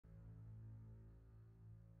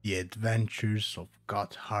The adventures of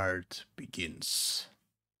Gotthard begins.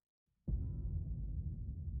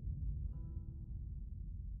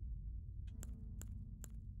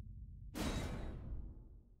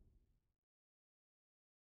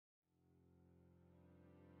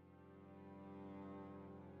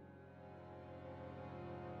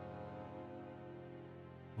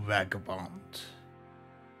 Vagabond.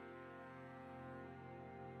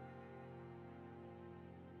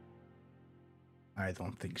 I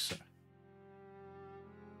don't think so.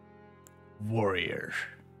 Warrior.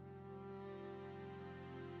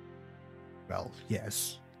 Well,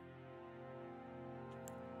 yes.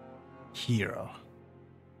 Hero.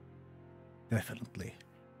 Definitely.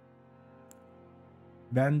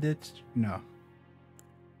 Bandit? No.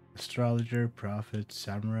 Astrologer, prophet,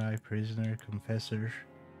 samurai, prisoner, confessor,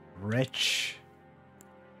 wretch?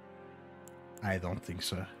 I don't think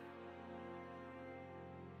so.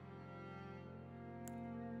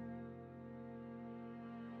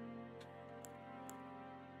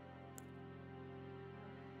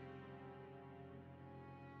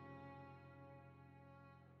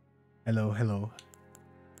 Hello, hello.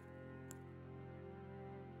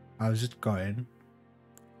 How's it going?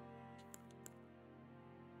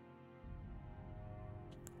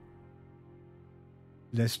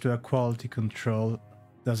 Let's do a quality control.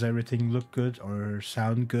 Does everything look good or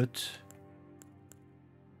sound good?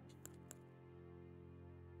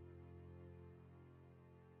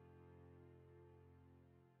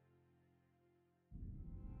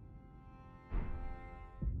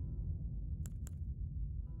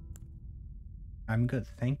 I'm good,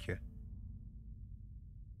 thank you.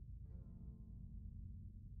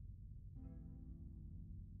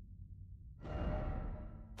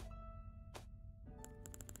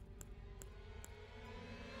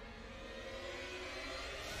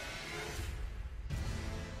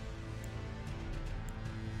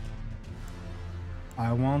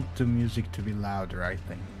 I want the music to be louder, I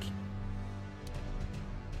think.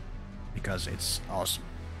 Because it's awesome.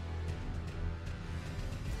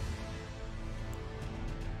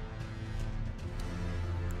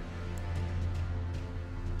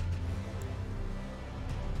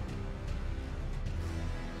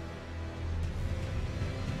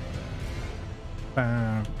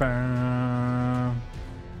 Ba, ba,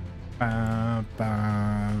 ba, ba.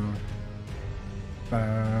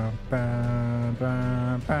 Ba, ba,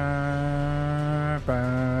 ba, ba,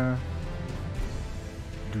 ba.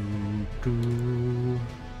 Do, do.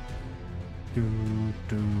 Do,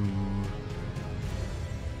 do.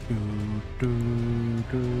 Do, do,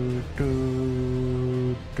 do,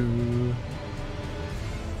 do, do.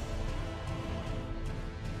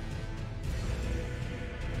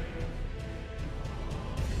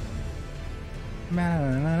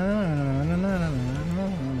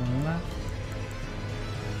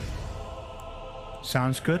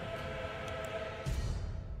 Sounds good.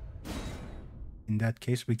 In that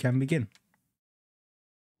case, we can begin.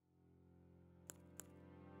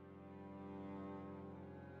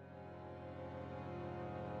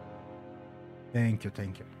 Thank you,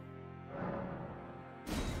 thank you.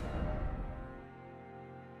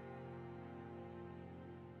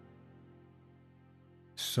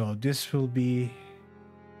 So this will be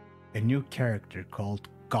a new character called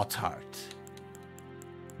Gotthard.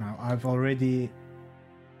 Now I've already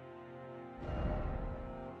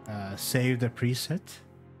saved a preset.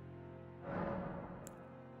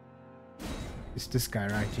 It's this guy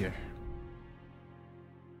right here.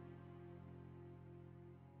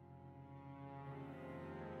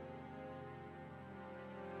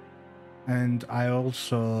 And I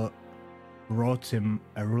also wrote him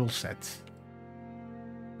a rule set.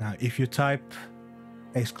 Now if you type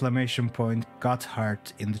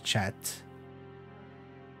 !Gotthard in the chat,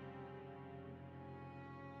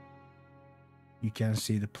 you can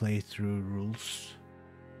see the playthrough rules.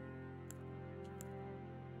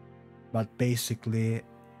 But basically,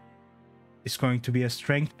 it's going to be a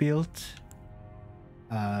strength build.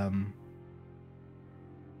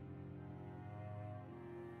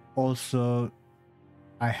 Also,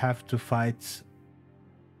 I have to fight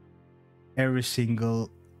every single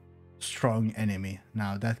strong enemy.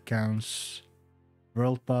 Now that counts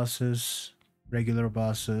world bosses, regular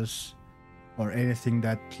bosses, or anything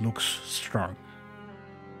that looks strong.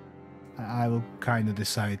 I will kind of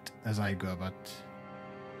decide as I go, but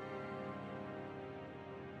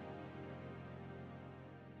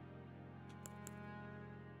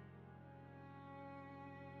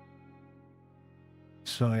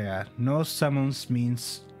so yeah, no summons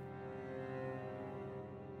means,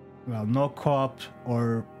 well, no co-op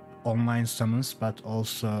or online summons, but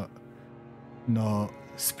also no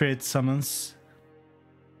spirit summons.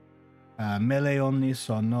 Melee only,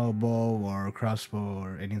 so no bow or crossbow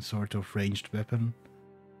or any sort of ranged weapon.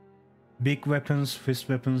 Big weapons, fist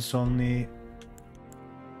weapons only.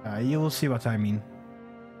 You will see what I mean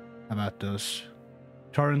about those.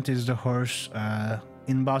 Torrent is the horse.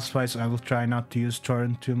 In boss fights, I will try not to use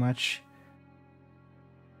Torrent too much.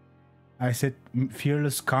 I said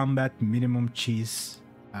fearless combat, minimum cheese.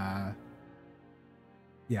 Yeah,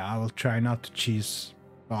 I will try not to cheese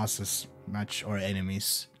bosses much or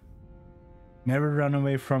enemies. Never run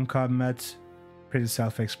away from combat. Pretty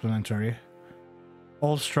self-explanatory.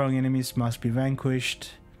 All strong enemies must be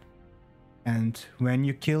vanquished. And when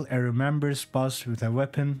you kill a remembrance boss with a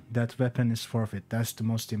weapon, that weapon is forfeit. That's the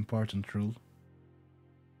most important rule.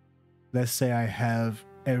 Let's say I have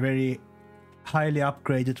a very highly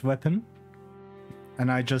upgraded weapon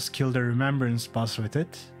and I just killed a remembrance boss with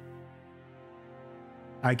it.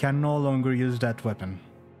 I can no longer use that weapon.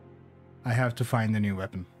 I have to find a new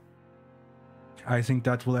weapon. I think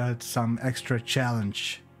that will add some extra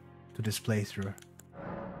challenge to this playthrough.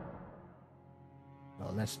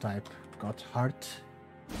 So let's type Gotthard.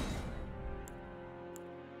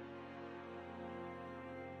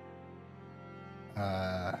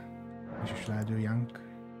 Should I do young?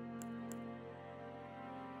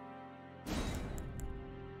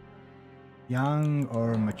 Young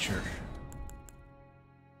or mature?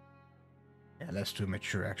 Yeah, let's do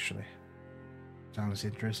mature actually. Sounds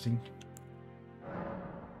interesting.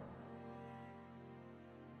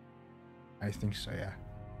 I think so, yeah.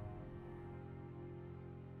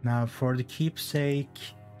 Now for the keepsake,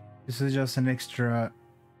 this is just an extra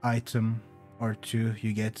item or two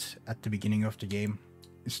you get at the beginning of the game.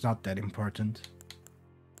 It's not that important.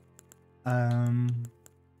 I'm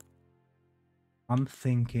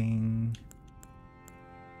thinking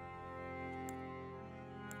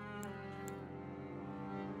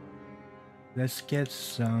let's get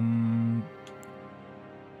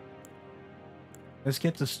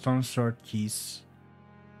the stone sword keys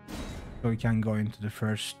so we can go into the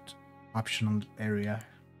first optional area.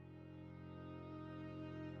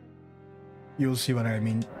 You'll see what I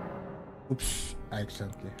mean. Oops,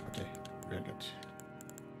 accidentally. Okay, very good.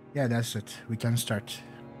 Yeah, that's it. We can start.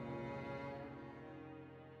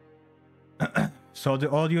 So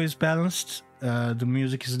the audio is balanced. The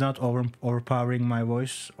music is not overpowering my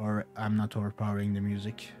voice, or I'm not overpowering the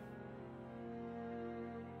music.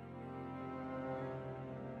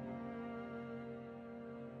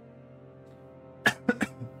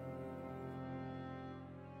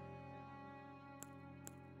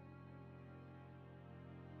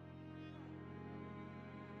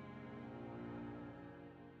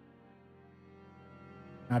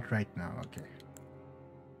 Not right now, okay.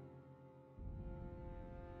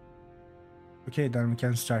 Okay, then we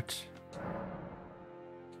can start.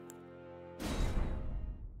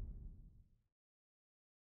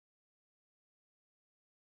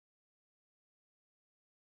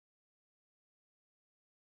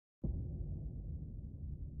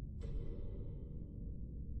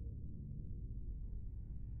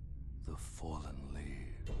 The fallen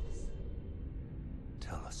leaves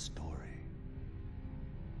tell a story.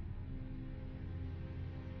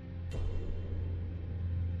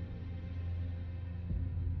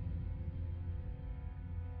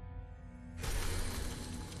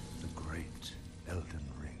 The great Elden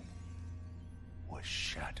ring was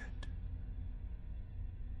shattered.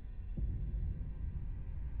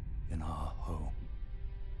 In our home,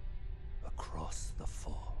 across the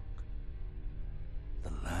fog,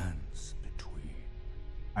 the lands between.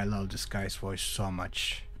 I love this guy's voice so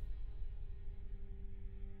much.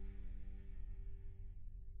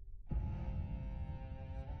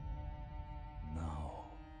 Now,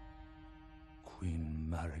 Queen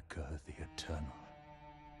Marika the Eternal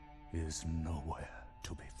is nowhere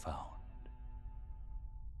to be found.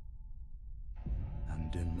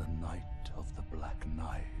 And in the night of the Black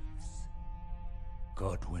Knives,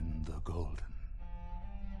 Godwyn the Golden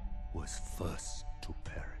was first to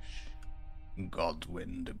perish.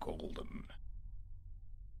 Godwyn the Golden.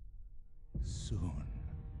 Soon,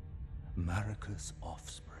 Marika's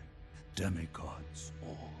offspring, demigods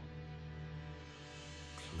all,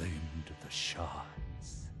 claimed the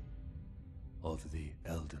shards of the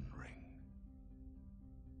Elden Ring.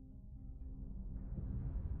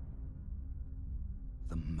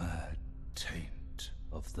 The mad taint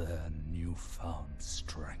of their newfound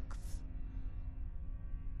strength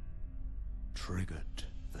triggered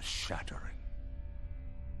the shattering.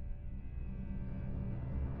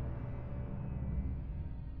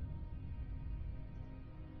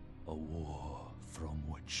 A war from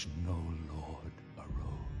which no lord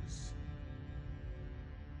arose.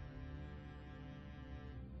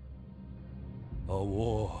 A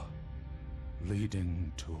war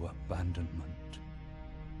leading to abandonment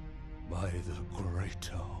by the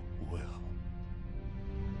greater will.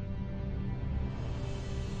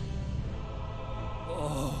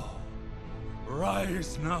 Oh,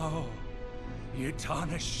 rise now, ye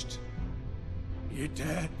tarnished, ye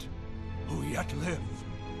dead who yet live.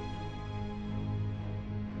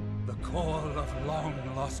 The call of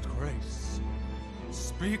long-lost grace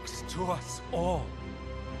speaks to us all.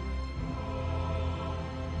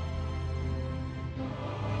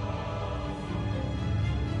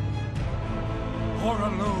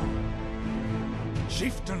 Horalu,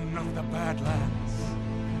 chieftain of the Badlands,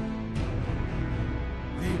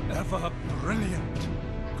 the ever-brilliant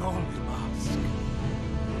Gold Mask.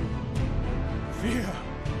 Fear,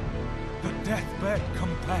 the deathbed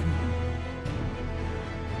companion,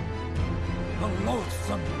 the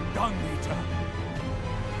loathsome dung-eater,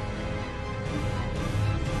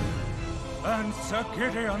 and Sir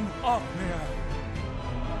Gideon Othmere,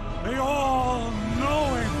 the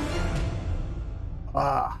all-knowing.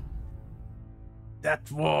 Ah, that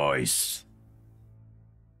voice.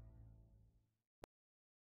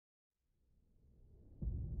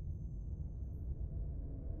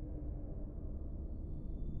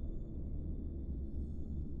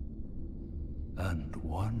 And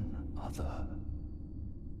one other,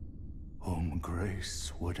 whom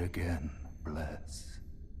grace would again bless.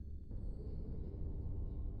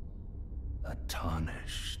 A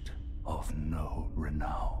tarnished of no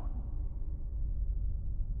renown.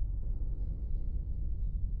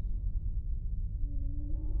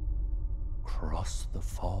 Cross the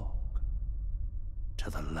fog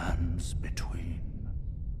to the lands between.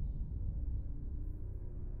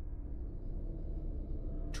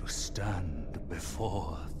 To stand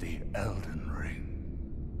before the Elden Ring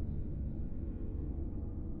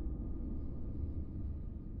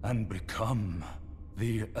and become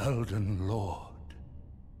the Elden Lord.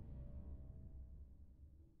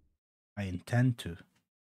 I intend to.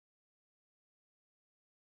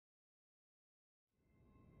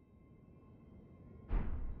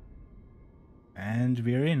 And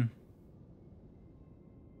we're in.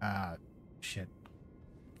 Shit.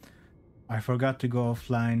 I forgot to go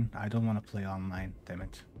offline. I don't want to play online, damn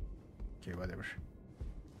it. Okay, whatever.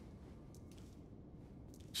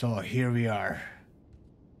 So here we are.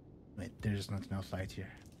 Wait, there's not enough light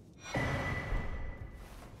here.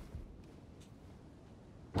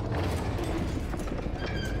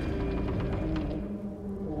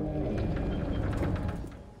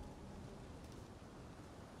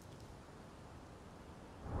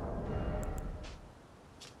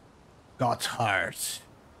 Gotthard.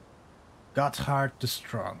 Gotthard the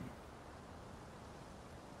Strong.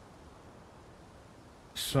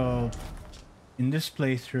 So, in this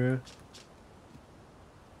playthrough,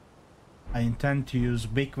 I intend to use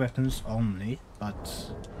big weapons only,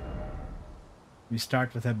 but we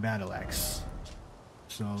start with a battle axe.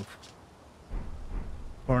 So,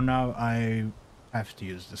 for now, I have to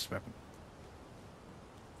use this weapon.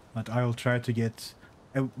 But I will try to get...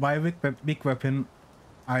 by big weapon,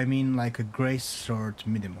 I mean like a grace sword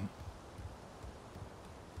minimum.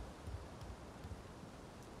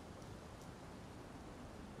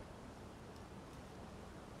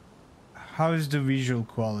 How is the visual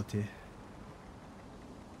quality?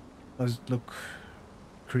 Does it look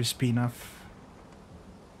crispy enough?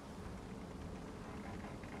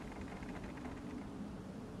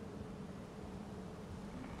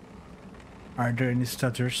 Are there any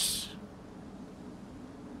stutters?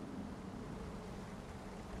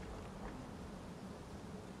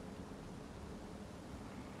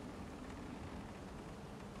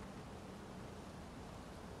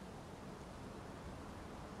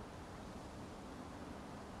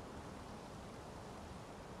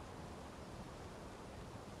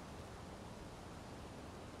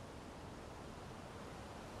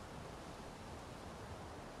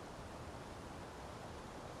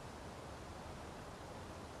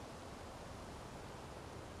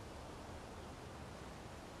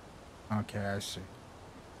 Okay, I see.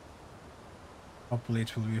 Hopefully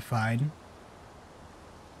it will be fine.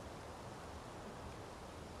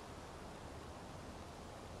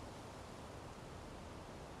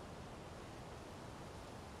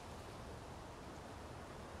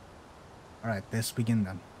 Alright, let's begin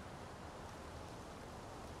then.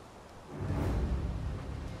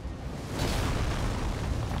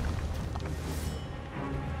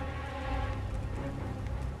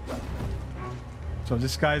 So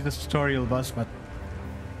this guy is the tutorial boss, but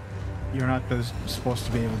you're not supposed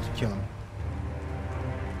to be able to kill him.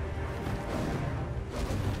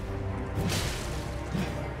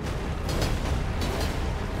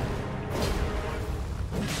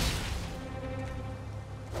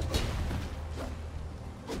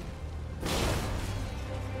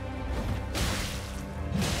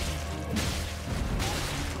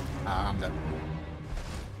 Ah, I'm dead.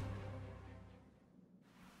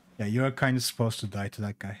 Yeah, you're kind of supposed to die to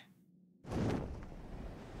that guy.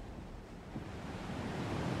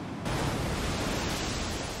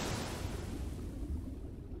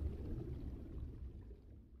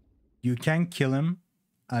 You can kill him.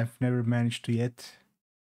 I've never managed to yet.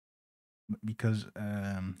 Because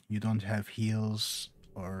you don't have heals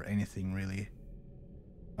or anything really.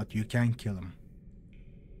 But you can kill him.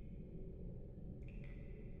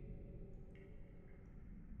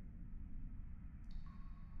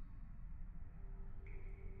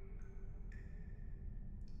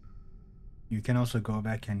 You can also go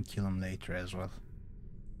back and kill him later as well.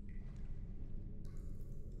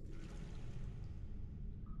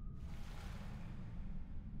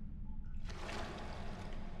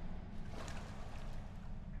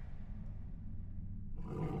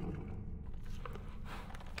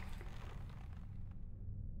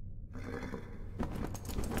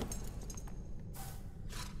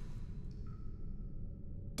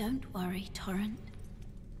 Don't worry, Torrent.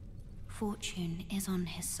 Fortune is on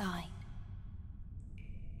his side.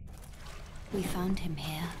 We found him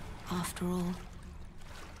here, after all.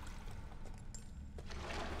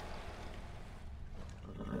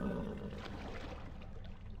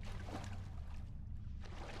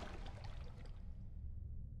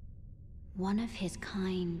 One of his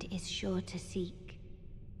kind is sure to seek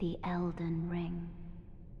the Elden Ring.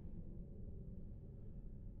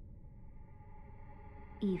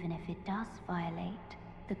 Even if it does violate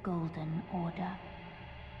the Golden Order.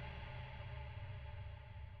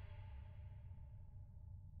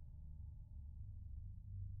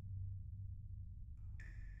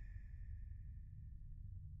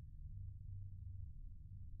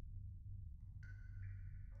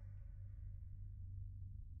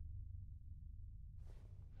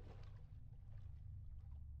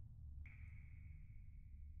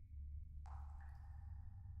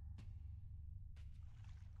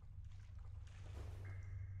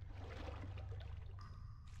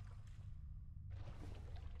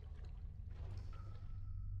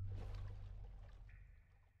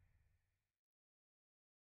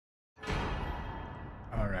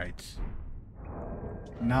 Alright.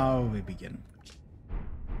 Now we begin.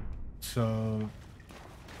 So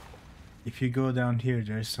if you go down here,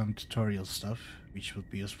 there's some tutorial stuff which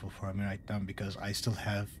would be useful for me right now because I still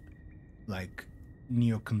have like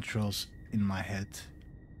Neo controls in my head.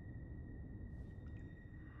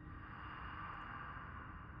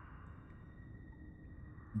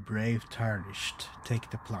 Brave tarnished, take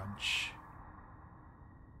the plunge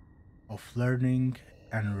of learning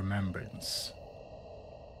and remembrance.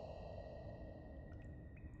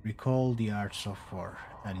 Recall the arts of war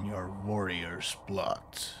and your warrior's blood.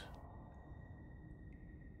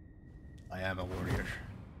 I am a warrior.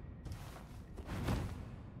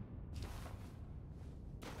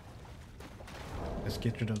 Let's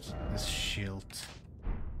get rid of this shield.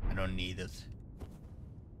 I don't need it.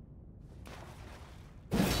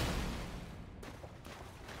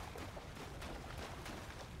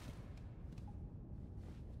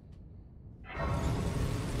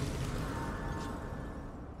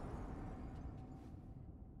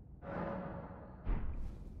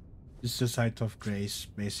 This is the site of grace,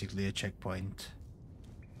 basically a checkpoint.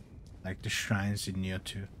 Like the shrines in Neo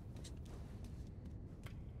 2.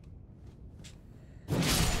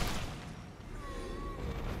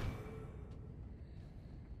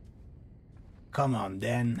 Come on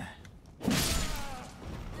then.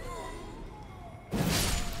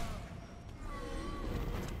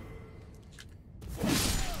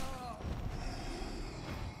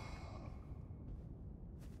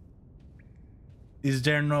 Is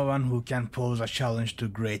there no one who can pose a challenge to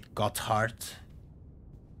great Gotthard?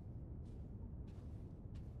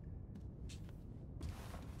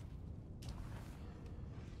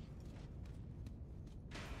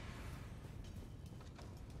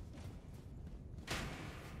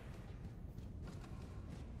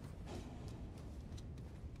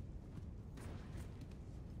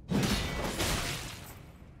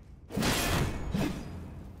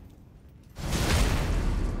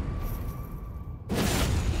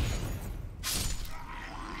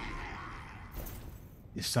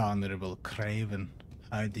 This honorable craven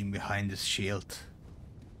hiding behind his shield.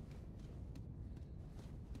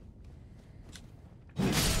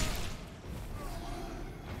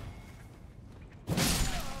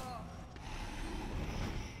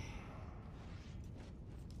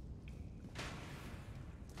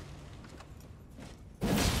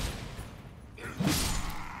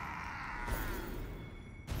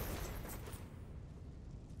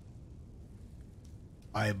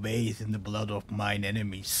 I bathe in the blood of mine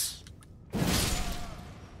enemies.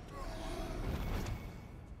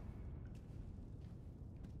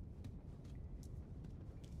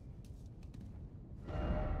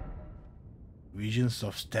 Visions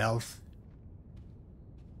of stealth.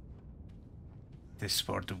 This is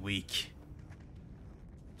for the weak.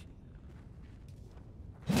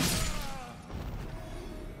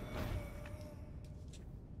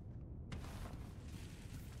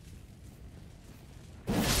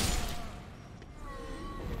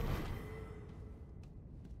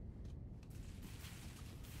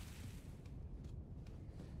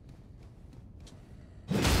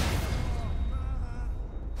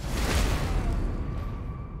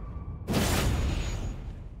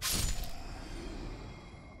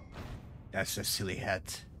 That's a silly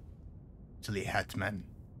hat. Silly hat man.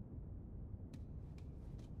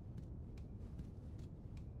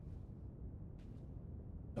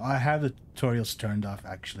 I have the tutorials turned off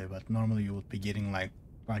actually, but normally you would be getting like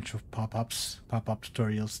a bunch of pop-up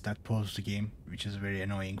tutorials that pause the game, which is very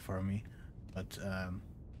annoying for me. But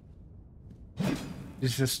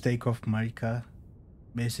this is a stake of Marika.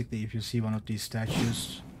 Basically, if you see one of these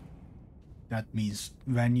statues, that means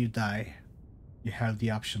when you die, you have the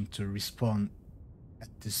option to respawn at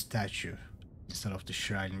this statue instead of the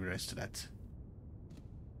shrine we rested at.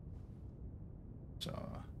 So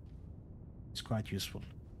it's quite useful.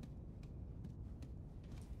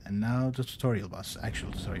 And now the tutorial boss,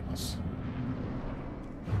 actual tutorial boss.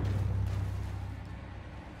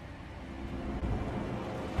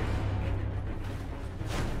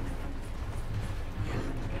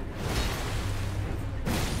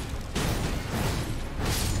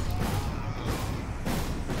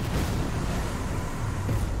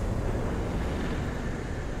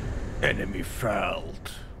 Enemy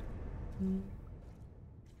felled.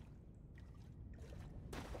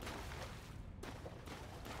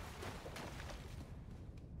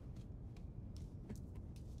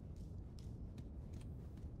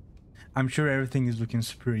 I'm sure everything is looking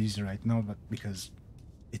super easy right now, but because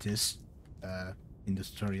it is in the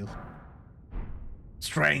tutorial.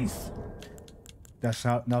 Strength! That's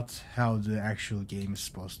not how the actual game is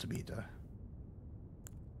supposed to be though.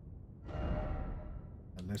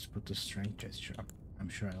 Let's put the strength gesture up. I'm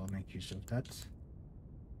sure I'll make use of that.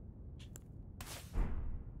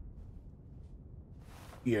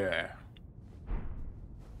 Yeah.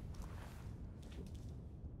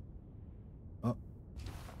 Oh,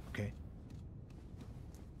 okay.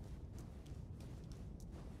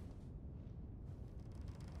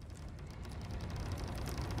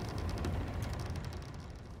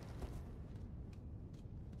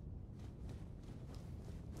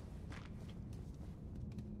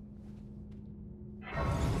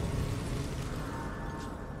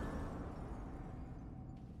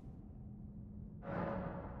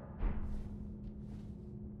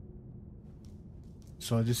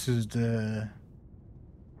 So this is the,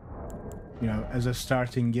 as a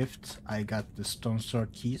starting gift, I got the stone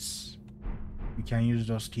sword keys. You can use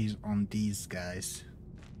those keys on these guys.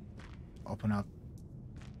 Open up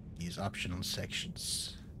these optional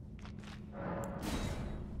sections.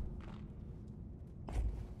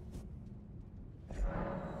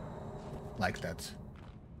 Like that.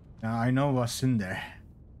 Now I know what's in there.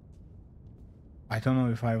 I don't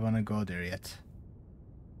know if I want to go there yet.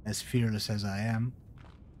 As fearless as I am,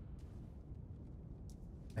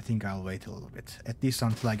 I think I'll wait a little bit. At least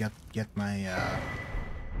until I get my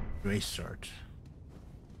grace sword.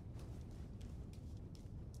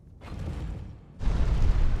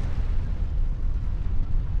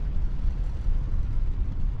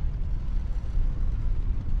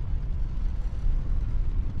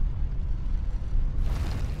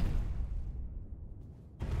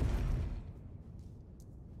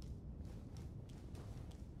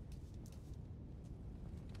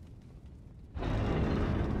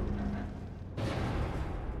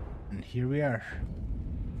 Here we are,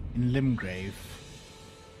 in Limgrave.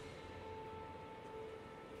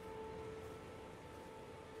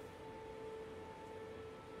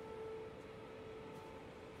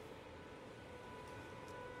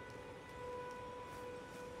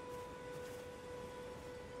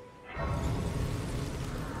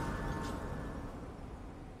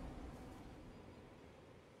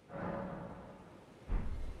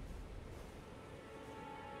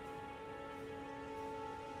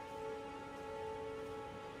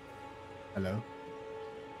 Hello?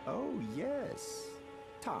 Oh, yes.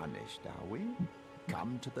 Tarnished, are we?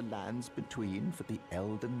 Come to the lands between for the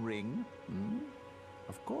Elden Ring? Hmm?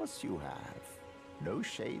 Of course you have. No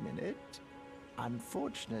shame in it.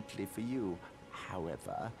 Unfortunately for you,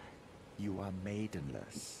 however, you are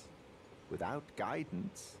maidenless. Without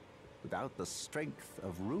guidance, without the strength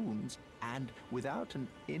of runes, and without an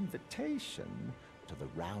invitation to the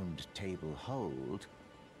Round Table Hold,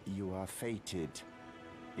 you are fated,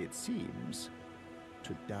 it seems,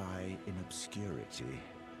 to die in obscurity.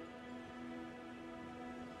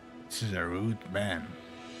 This is a rude man.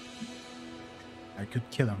 I could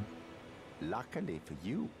kill him. Luckily for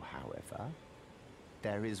you, however,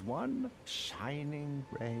 there is one shining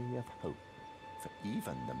ray of hope for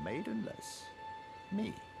even the maidenless.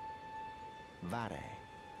 Me. Vare.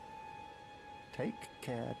 Take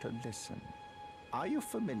care to listen. Are you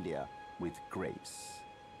familiar with grace?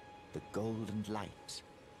 The golden light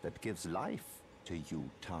that gives life to you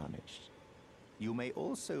tarnished. You may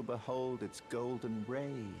also behold its golden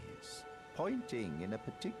rays, pointing in a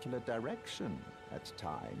particular direction at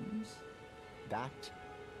times. That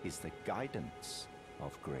is the guidance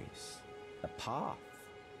of grace, a path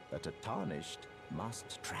that a tarnished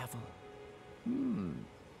must travel.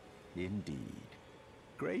 Indeed.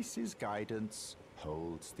 Grace's guidance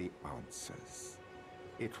holds the answers.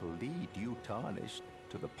 It will lead you tarnished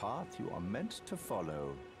to the path you are meant to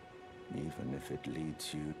follow, even if it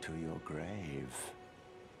leads you to your grave.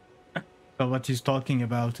 So what he's talking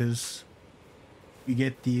about is you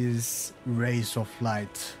get these rays of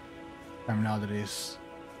light coming out of this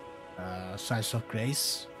size of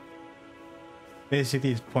grace.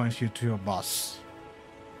 Basically, it points you to your boss,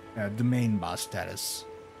 the main boss, that is,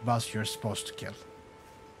 boss you're supposed to kill,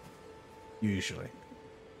 usually.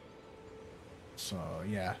 So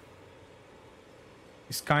yeah,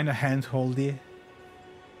 it's kind of hand-holdy,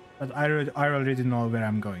 but I already know where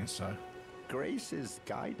I'm going, so. Grace's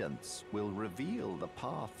guidance will reveal the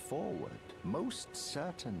path forward, most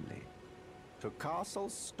certainly. To Castle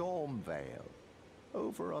Stormvale,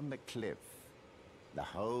 over on the cliff, the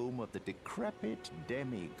home of the decrepit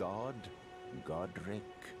demigod, Godric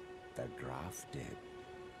the Grafted.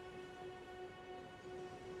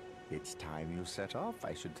 It's time you set off,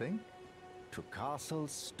 I should think, to Castle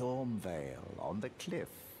Stormvale on the cliff,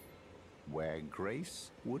 where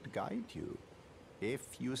Grace would guide you, if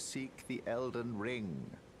you seek the Elden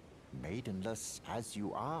Ring, maidenless as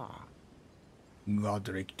you are.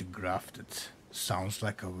 Godric the Grafted sounds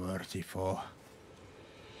like a worthy foe.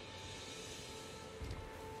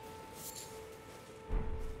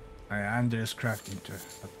 And there's crafting too,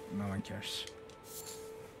 but no one cares.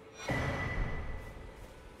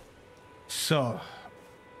 So,